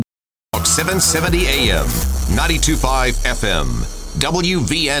770 AM, 92.5 FM,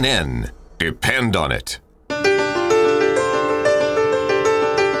 WVNN. Depend on it.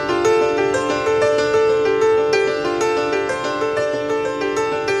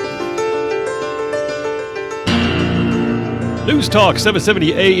 News Talk,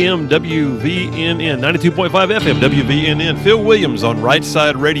 770 AM, WVNN, 92.5 FM, WVNN. Phil Williams on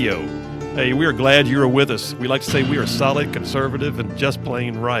Rightside Radio. Hey, we are glad you are with us. We like to say we are solid, conservative, and just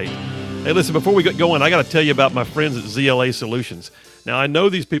plain right. Hey, listen, before we get going, I got to tell you about my friends at ZLA Solutions. Now, I know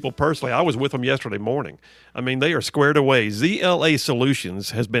these people personally. I was with them yesterday morning. I mean, they are squared away. ZLA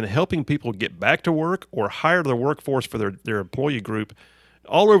Solutions has been helping people get back to work or hire their workforce for their employee group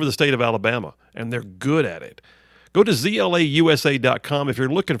all over the state of Alabama, and they're good at it. Go to ZLAUSA.com if you're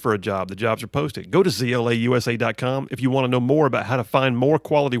looking for a job. The jobs are posted. Go to ZLAUSA.com if you want to know more about how to find more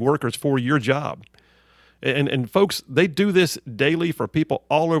quality workers for your job. And folks, they do this daily for people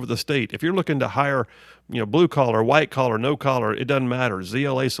all over the state. If you're looking to hire, blue collar, white collar, no collar, it doesn't matter.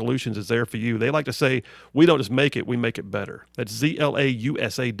 ZLA Solutions is there for you. They like to say, we don't just make it, we make it better. That's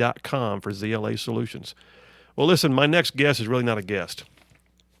ZLAUSA.com for ZLA Solutions. Well, listen, my next guest is really not a guest.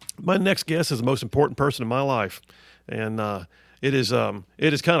 My next guest is the most important person in my life, and it is kind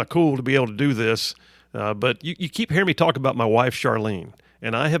of cool to be able to do this. But you keep hearing me talk about my wife, Charlene,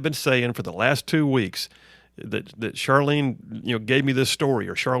 and I have been saying for the last 2 weeks that Charlene, gave me this story,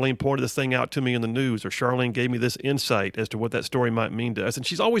 or Charlene pointed this thing out to me in the news, or Charlene gave me this insight as to what that story might mean to us, and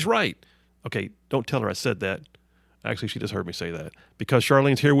she's always right. Okay, don't tell her I said that. Actually, she just heard me say that because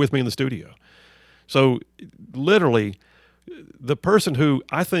Charlene's here with me in the studio. So literally, the person who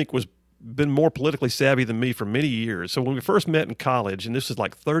I think was been more politically savvy than me for many years. So when we first met in college, and this is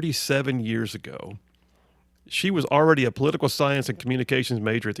like 37 years ago, she was already a political science and communications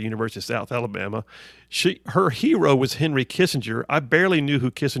major at the University of South Alabama. Her hero was Henry Kissinger. I barely knew who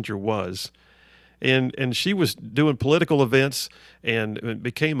Kissinger was. And she was doing political events and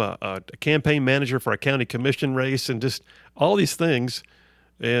became a campaign manager for a county commission race and just all these things.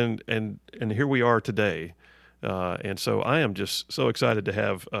 And here we are today. And so I am just so excited to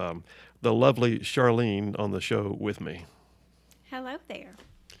have the lovely Charlene on the show with me. Hello there.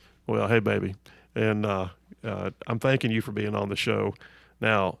 Well, hey, baby. And I'm thanking you for being on the show.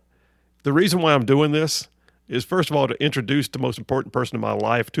 Now, the reason why I'm doing this is, first of all, to introduce the most important person in my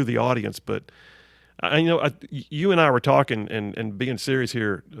life to the audience. But, you and I were talking and being serious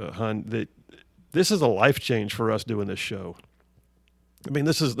here, hon, that this is a life change for us doing this show. I mean,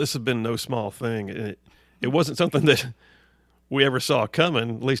 this has been no small thing. And it wasn't something that we ever saw coming.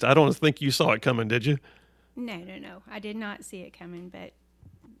 At least I don't think you saw it coming, did you? No. I did not see it coming, but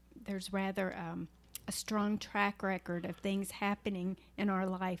there's rather a strong track record of things happening in our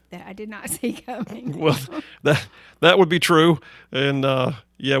life that I did not see coming. Well, that would be true. And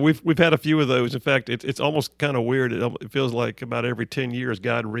we've had a few of those. In fact, it's almost kind of weird. It feels like about every 10 years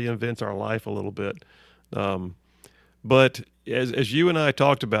God reinvents our life a little bit. But as you and I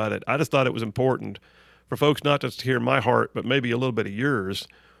talked about it, I just thought it was important for folks not just to hear my heart, but maybe a little bit of yours,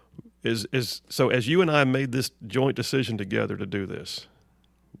 so as you and I made this joint decision together to do this,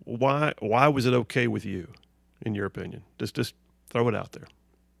 why was it okay with you, in your opinion? Just throw it out there.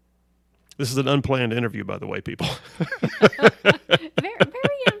 This is an unplanned interview, by the way, people. very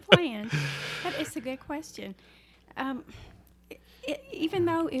unplanned. But it's a good question. Even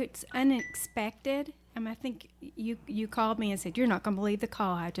though it's unexpected, I think you called me and said, you're not going to believe the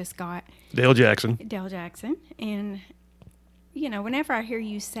call I just got. Dale Jackson. And, whenever I hear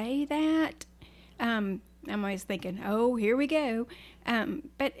you say that, I'm always thinking, oh, here we go.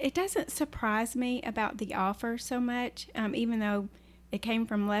 But it doesn't surprise me about the offer so much, even though it came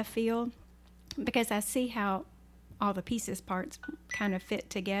from left field, because I see how all the parts kind of fit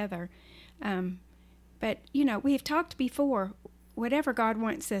together. But, we've talked before, whatever God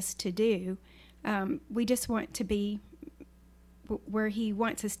wants us to do, we just want to be where He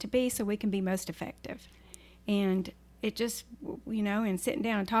wants us to be so we can be most effective. And it just, and sitting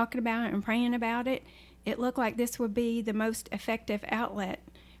down and talking about it and praying about it, it looked like this would be the most effective outlet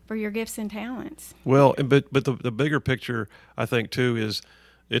for your gifts and talents. Well, but the bigger picture, I think, too, is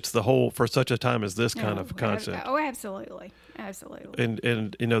it's the whole for such a time as this kind of concept. Oh, absolutely.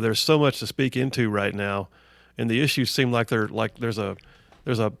 And there's so much to speak into right now, and the issues seem like there's a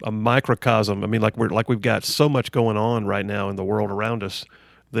microcosm. I mean, like we've got so much going on right now in the world around us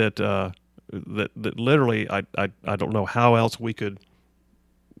that literally I don't know how else we could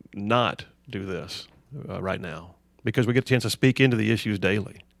not do this right now, because we get a chance to speak into the issues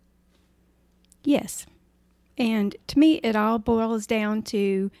daily. Yes. And to me, it all boils down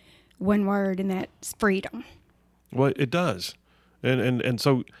to one word, and that's freedom. Well, it does. And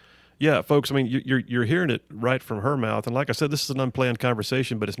so, Yeah, folks, I mean, you're hearing it right from her mouth. And like I said, this is an unplanned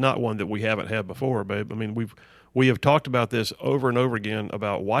conversation, but it's not one that we haven't had before, babe. I mean, we have talked about this over and over again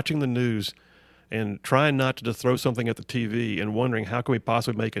about watching the news and trying not to just throw something at the TV and wondering how can we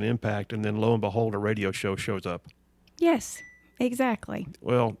possibly make an impact, and then lo and behold, a radio show shows up. Yes, exactly.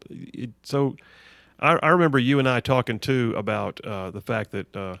 Well, so I remember you and I talking, too, about the fact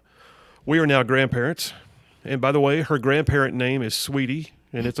that we are now grandparents. And by the way, her grandparent name is Sweetie,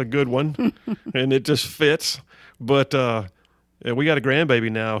 and it's a good one, and it just fits. But we got a grandbaby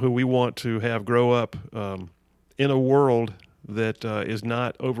now who we want to have grow up in a world that is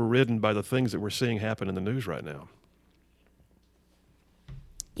not overridden by the things that we're seeing happen in the news right now.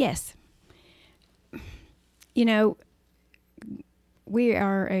 Yes. You know, we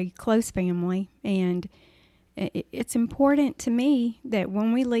are a close family, and it's important to me that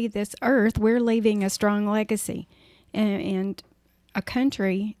when we leave this earth, we're leaving a strong legacy and a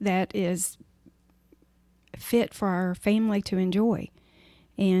country that is fit for our family to enjoy.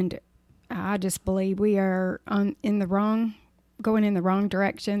 And I just believe we are going in the wrong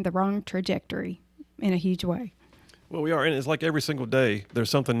direction, the wrong trajectory in a huge way. Well, we are, and it's like every single day there's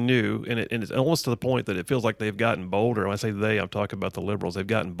something new, and it's almost to the point that it feels like they've gotten bolder. When I say they, I'm talking about the liberals. They've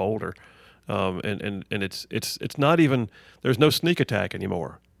gotten bolder, and it's not even, there's no sneak attack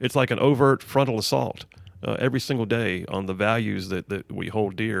anymore. It's like an overt frontal assault every single day on the values that we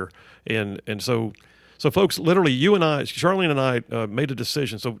hold dear, and so folks, literally, you and I, Charlene and I, made a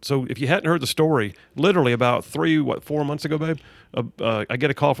decision. So if you hadn't heard the story, literally about 4 months ago, babe, I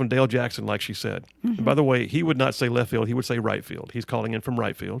get a call from Dale Jackson, like she said. Mm-hmm. And by the way, he would not say left field; he would say right field. He's calling in from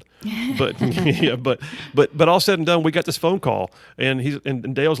right field. But yeah, but all said and done, we got this phone call,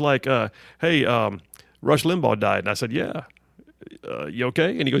 and Dale's like, "Hey, Rush Limbaugh died," and I said, "Yeah, you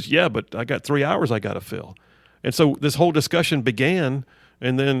okay?" And he goes, "Yeah, but I got 3 hours I got to fill," and so this whole discussion began.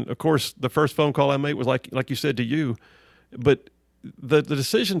 And then, of course, the first phone call I made was like you said to you, but the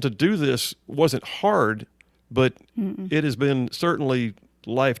decision to do this wasn't hard, but it has been certainly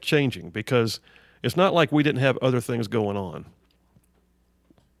life-changing because it's not like we didn't have other things going on.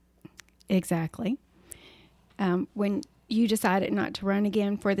 Exactly. When you decided not to run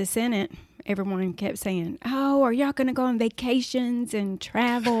again for the Senate, everyone kept saying, "Oh, are y'all going to go on vacations and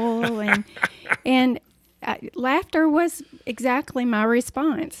travel?" and laughter was exactly my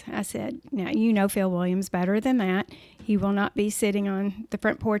response. I said, "Now, you know Phil Williams better than that. He will not be sitting on the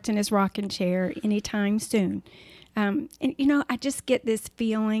front porch in his rocking chair anytime soon." And, I just get this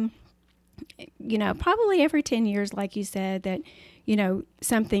feeling, probably every 10 years, like you said, that,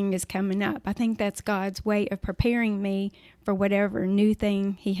 something is coming up. I think that's God's way of preparing me for whatever new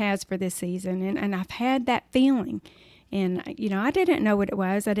thing he has for this season. And I've had that feeling. And, I didn't know what it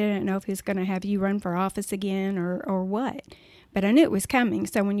was. I didn't know if he was going to have you run for office again or what. But I knew it was coming.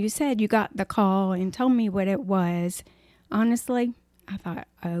 So when you said you got the call and told me what it was, honestly, I thought,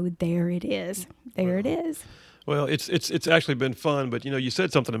 oh, there it is. There it is. Well, it's actually been fun. But, you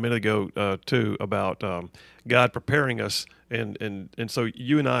said something a minute ago, too, about God preparing us. And so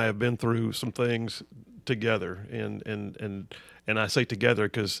you and I have been through some things together. And I say together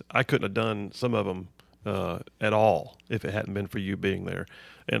because I couldn't have done some of them at all if it hadn't been for you being there.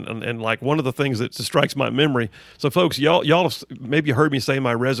 And like one of the things that strikes my memory. So folks, y'all have maybe heard me say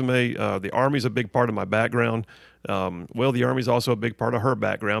my resume, the Army's a big part of my background. Well, the Army's also a big part of her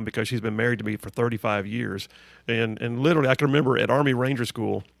background because she's been married to me for 35 years. And literally I can remember at Army Ranger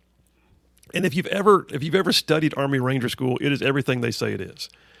School. And if you've ever studied Army Ranger School, it is everything they say it is.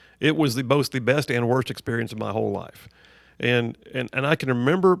 It was both the best and worst experience of my whole life. And I can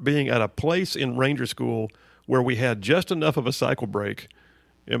remember being at a place in Ranger School where we had just enough of a cycle break.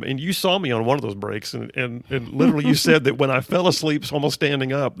 And you saw me on one of those breaks, and literally you said that when I fell asleep, almost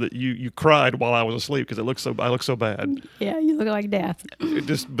standing up, that you cried while I was asleep because I looked so bad. Yeah, you look like death.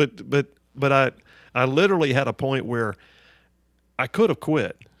 But I literally had a point where I could have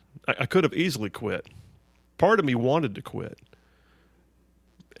quit. I could have easily quit. Part of me wanted to quit,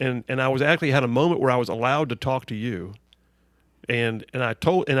 and I was actually had a moment where I was allowed to talk to you. And I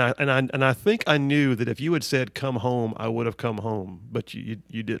think I knew that if you had said come home, I would have come home, but you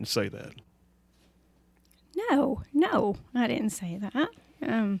didn't say that. No, I didn't say that.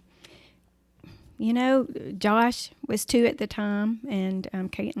 Josh was 2 at the time, and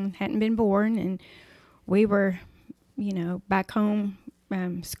Caitlin hadn't been born, and we were, back home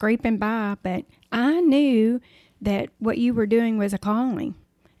scraping by. But I knew that what you were doing was a calling,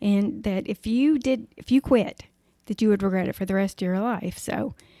 and that if you quit, that you would regret it for the rest of your life.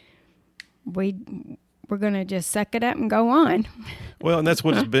 So we we're going to just suck it up and go on. Well, and that's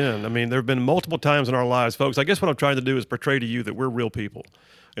what it's been. I mean, there have been multiple times in our lives, folks. I guess what I'm trying to do is portray to you that we're real people.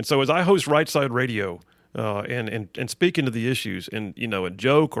 And so as I host Rightside Radio and speak into the issues and, and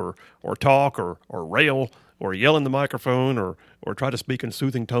joke or talk or rail or yell in the microphone or try to speak in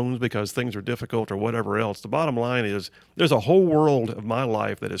soothing tones because things are difficult or whatever else, the bottom line is there's a whole world of my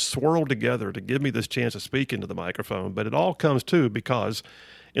life that is swirled together to give me this chance to speak into the microphone. But it all comes to because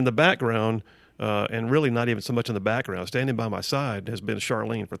in the background, and really not even so much in the background, standing by my side has been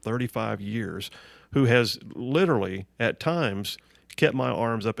Charlene for 35 years, who has literally at times kept my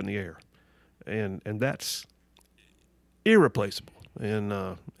arms up in the air. And that's irreplaceable. And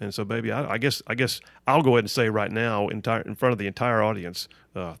so, baby, I guess I'll go ahead and say right now in front of the entire audience,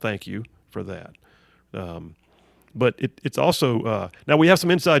 thank you for that. But it's also now we have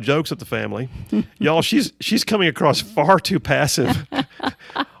some inside jokes at the family, y'all. She's coming across far too passive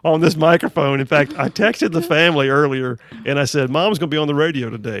on this microphone. In fact, I texted the family earlier and I said, "Mom's going to be on the radio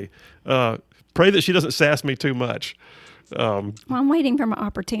today. Pray that she doesn't sass me too much." Well, I'm waiting for my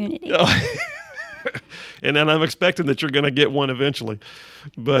opportunity. And then I'm expecting that you're going to get one eventually.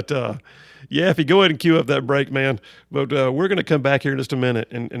 But, yeah, if you go ahead and cue up that break, man. But we're going to come back here in just a minute,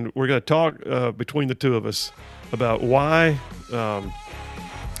 and we're going to talk between the two of us about why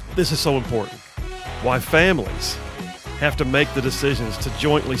this is so important, why families have to make the decisions to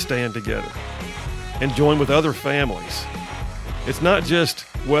jointly stand together and join with other families. It's not just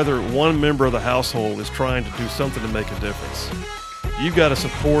whether one member of the household is trying to do something to make a difference. You've got to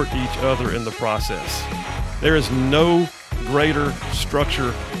support each other in the process. There is no greater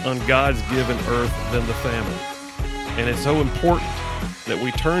structure on God's given earth than the family. And it's so important that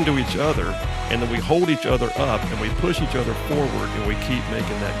we turn to each other and that we hold each other up and we push each other forward and we keep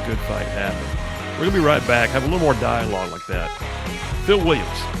making that good fight happen. We're going to be right back, have a little more dialogue like that. Phil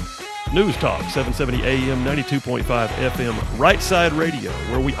Williams, News Talk, 770 AM, 92.5 FM, Rightside Radio,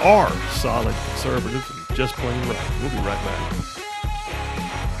 where we are solid, conservative, and just plain right. We'll be right back.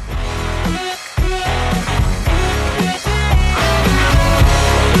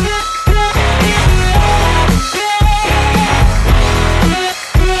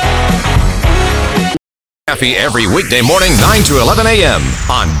 Every weekday morning, 9 to 11 a.m.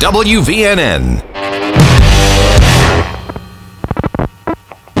 on WVNN.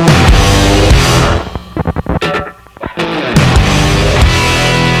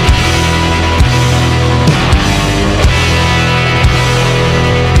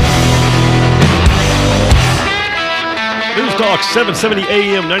 News Talk, 770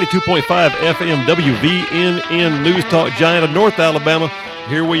 AM, 92.5 FM, WVNN News Talk, giant of North Alabama.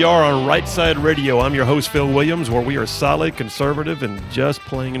 Here we are on Rightside Radio. I'm your host, Phil Williams, where we are solid, conservative, and just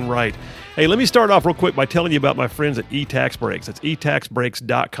plain right. Hey, let me start off real quick by telling you about my friends at eTax Breaks. That's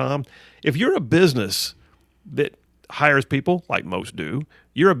etaxbreaks.com. If you're a business that hires people, like most do,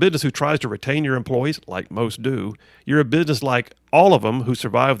 you're a business who tries to retain your employees, like most do, you're a business like all of them who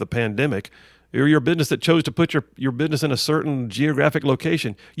survived the pandemic, or you're a business that chose to put your business in a certain geographic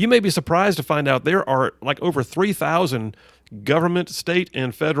location, you may be surprised to find out there are like over 3,000 government, state,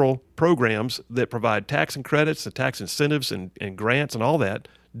 and federal programs that provide tax and credits and tax incentives and grants and all that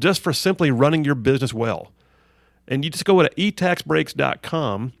just for simply running your business well. And you just go to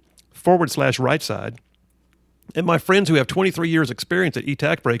etaxbreaks.com/rightside. And my friends who have 23 years experience at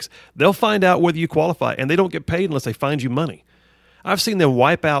eTax Breaks, they'll find out whether you qualify, and they don't get paid unless they find you money. I've seen them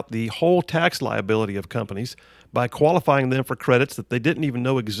wipe out the whole tax liability of companies by qualifying them for credits that they didn't even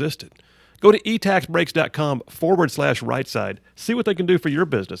know existed. Go to etaxbreaks.com/rightside. See what they can do for your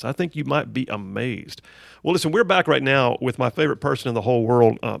business. I think you might be amazed. Well, listen, we're back right now with my favorite person in the whole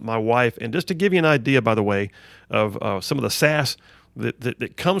world, my wife. And just to give you an idea, by the way, of some of the sass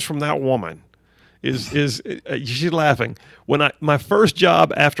that comes from that woman, she's laughing. My first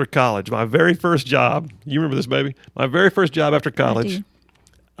job after college, my very first job, you remember this, baby? My very first job after college,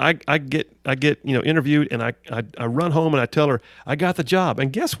 I get interviewed, and I run home and I tell her I got the job.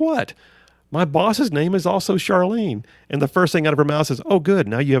 And guess what? My boss's name is also Charlene. And the first thing out of her mouth is, "Oh, good.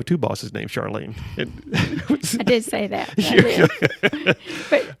 Now you have two bosses named Charlene." I did say that.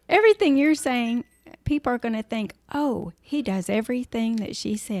 But everything you're saying, people are going to think, "Oh, he does everything that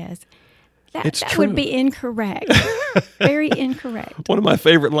she says." That would be incorrect. Very incorrect. One of my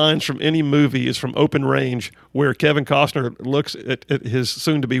favorite lines from any movie is from Open Range, where Kevin Costner looks at his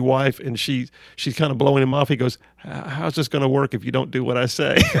soon-to-be wife, and she's kind of blowing him off. He goes, "How's this going to work if you don't do what I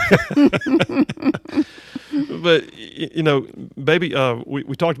say?" But, baby,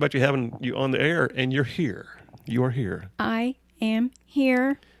 we talked about having you on the air, and you're here. You are here. I am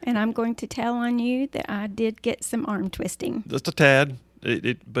here, and I'm going to tell on you that I did get some arm twisting. Just a tad.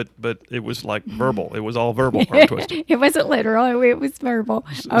 but it was like verbal. It was all verbal, arm twisting. It wasn't literal. It was verbal,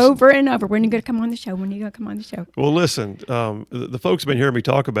 over and over. When are you going to come on the show? When are you going to come on the show? Well, listen, the folks have been hearing me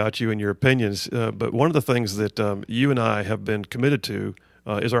talk about you and your opinions, but one of the things that you and I have been committed to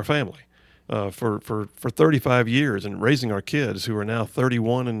is our family. For 35 years and raising our kids who are now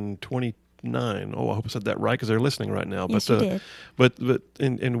 31 and 29. Oh, I hope I said that right because they're listening right now. Yes, you did. But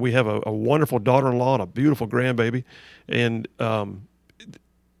we have a wonderful daughter-in-law and a beautiful grandbaby. And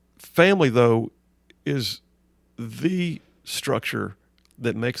family, though, is the structure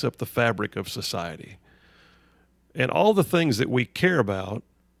that makes up the fabric of society. And all the things that we care about,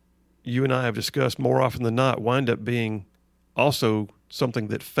 you and I have discussed more often than not, wind up being also something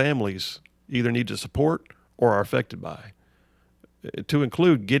that families either need to support or are affected by, to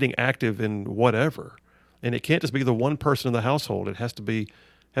include getting active in whatever. And it can't just be the one person in the household. It has to be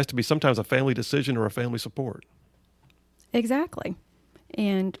sometimes a family decision or a family support. Exactly.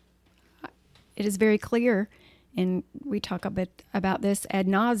 And it is very clear, and we talk a bit about this ad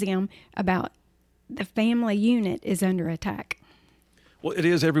nauseum, about the family unit is under attack. Well, it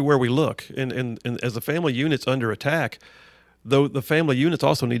is everywhere we look. And as the family unit's under attack, though the family units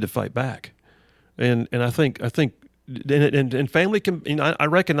also need to fight back. And I think and family can, I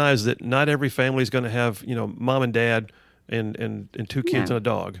recognize that not every family is going to have, mom and dad and two kids and a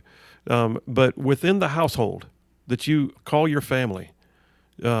dog. But within the household that you call your family,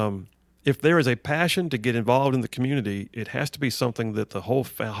 if there is a passion to get involved in the community, it has to be something that the whole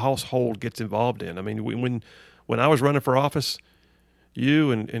household gets involved in. I mean, when I was running for office,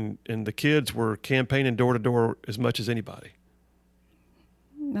 you and the kids were campaigning door to door as much as anybody.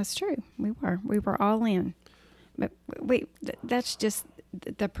 That's true. We were all in. But that's just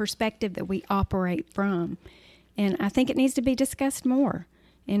the perspective that we operate from. And I think it needs to be discussed more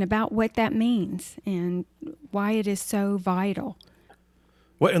and about what that means and why it is so vital.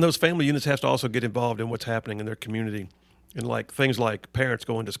 Well, and those family units have to also get involved in what's happening in their community, and like things like parents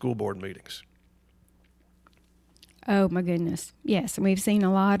going to school board meetings. Oh, my goodness. Yes, and we've seen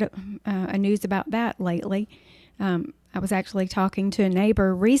a lot of news about that lately. I was actually talking to a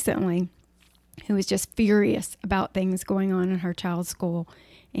neighbor recently who was just furious about things going on in her child's school.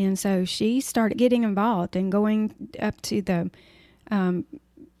 And so she started getting involved and going up to the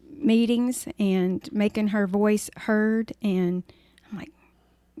meetings and making her voice heard. And I'm like,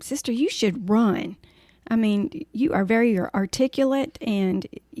 sister, you should run. I mean, you are very articulate and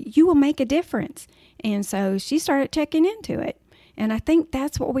you will make a difference. And so she started checking into it. And I think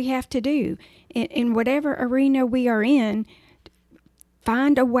that's what we have to do. In whatever arena we are in,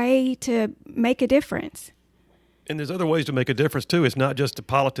 find a way to make a difference. And there's other ways to make a difference, too. It's not just the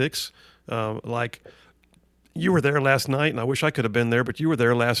politics. Like you were there last night, and I wish I could have been there, but you were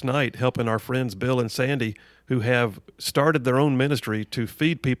there last night helping our friends Bill and Sandy, who have started their own ministry to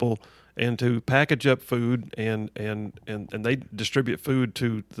feed people and to package up food, and they distribute food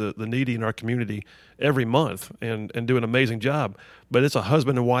to the needy in our community every month and do an amazing job. But it's a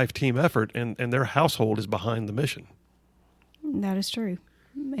husband and wife team effort, and their household is behind the mission. That is true.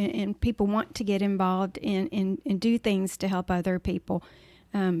 And people want to get involved and do things to help other people.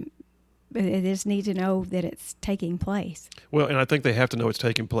 But they just need to know that it's taking place. Well, and I think they have to know it's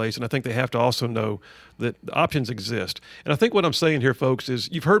taking place, and I think they have to also know that the options exist. And I think what I'm saying here, folks, is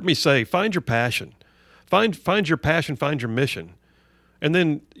you've heard me say, find your passion. Find your passion, find your mission. And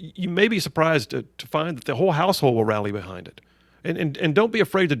then you may be surprised to find that the whole household will rally behind it. And don't be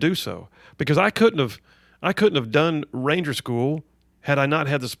afraid to do so, because I couldn't have done Ranger School had I not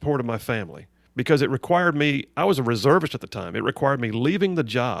had the support of my family. Because it required me, I was a reservist at the time. It required me leaving the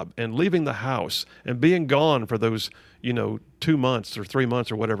job and leaving the house and being gone for those, 2 months or 3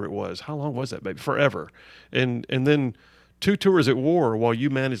 months or whatever it was. How long was that, baby? Forever. And then 2 tours at war while you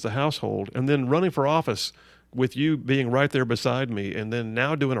managed the household, and then running for office with you being right there beside me, and then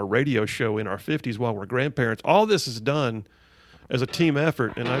now doing a radio show in our 50s while we're grandparents. All this is done as a team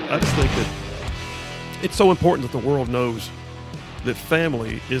effort, and I just think that it's so important that the world knows that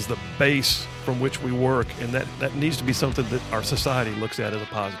family is the base from which we work, and that needs to be something that our society looks at as a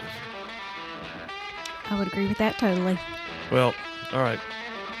positive. I would agree with that totally. Well, all right.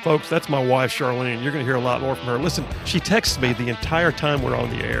 Folks, that's my wife, Charlene. You're going to hear a lot more from her. Listen, she texts me the entire time we're on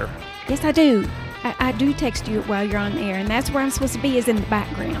the air. Yes, I do. I do text you while you're on the air, and that's where I'm supposed to be, is in the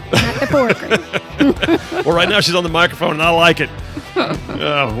background, not the foreground. Well, right now she's on the microphone, and I like it.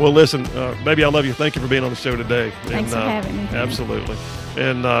 Well, listen, baby, I love you. Thank you for being on the show today. Thanks for having me. Absolutely.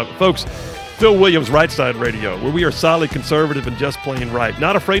 And, folks, Phil Williams, Rightside Radio, where we are solid conservative and just plain right.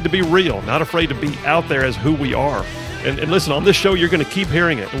 Not afraid to be real, not afraid to be out there as who we are. And listen, on this show, you're going to keep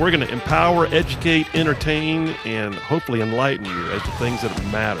hearing it. We're going to empower, educate, entertain, and hopefully enlighten you as to things that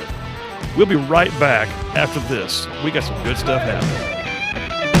matter. We'll be right back after this. We got some good stuff happening.